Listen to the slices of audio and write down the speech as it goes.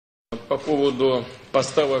As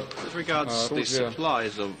regards the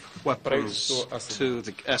supplies of weapons to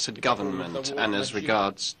the Assad government and as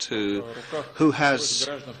regards to who has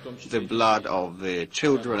the blood of the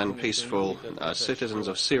children and peaceful citizens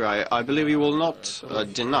of Syria, I believe you will not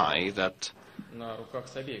deny that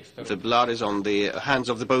the blood is on the hands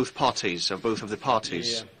of both of the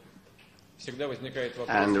parties.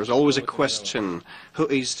 And there's always a question, who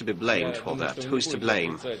is to be blamed for that? Who is to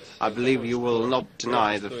blame? I believe you will not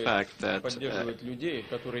deny the fact that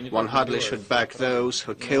one hardly should back those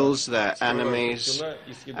who kills their enemies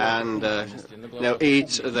and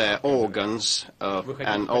eat their organs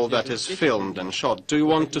and all that is filmed and shot. Do you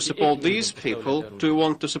want to support these people? Do you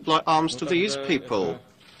want to supply arms to these people?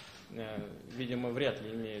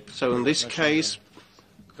 So in this case,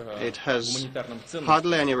 it has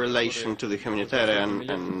hardly any relation to the humanitarian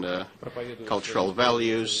and cultural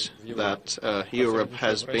values that Europe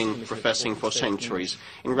has been professing for centuries.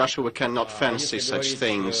 In Russia we cannot fancy such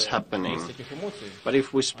things happening. But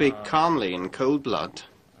if we speak calmly in cold blood,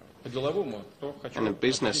 in a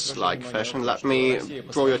business-like fashion, let me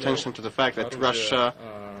draw your attention to the fact that Russia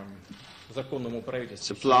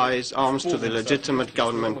supplies arms to the legitimate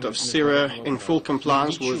government of Syria in full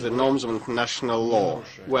compliance with the norms of international law.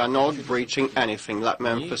 We are not breaching anything. Let me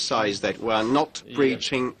emphasize that we are not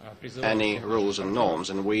breaching any rules and norms,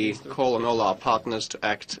 and we call on all our partners to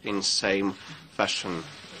act in the same fashion.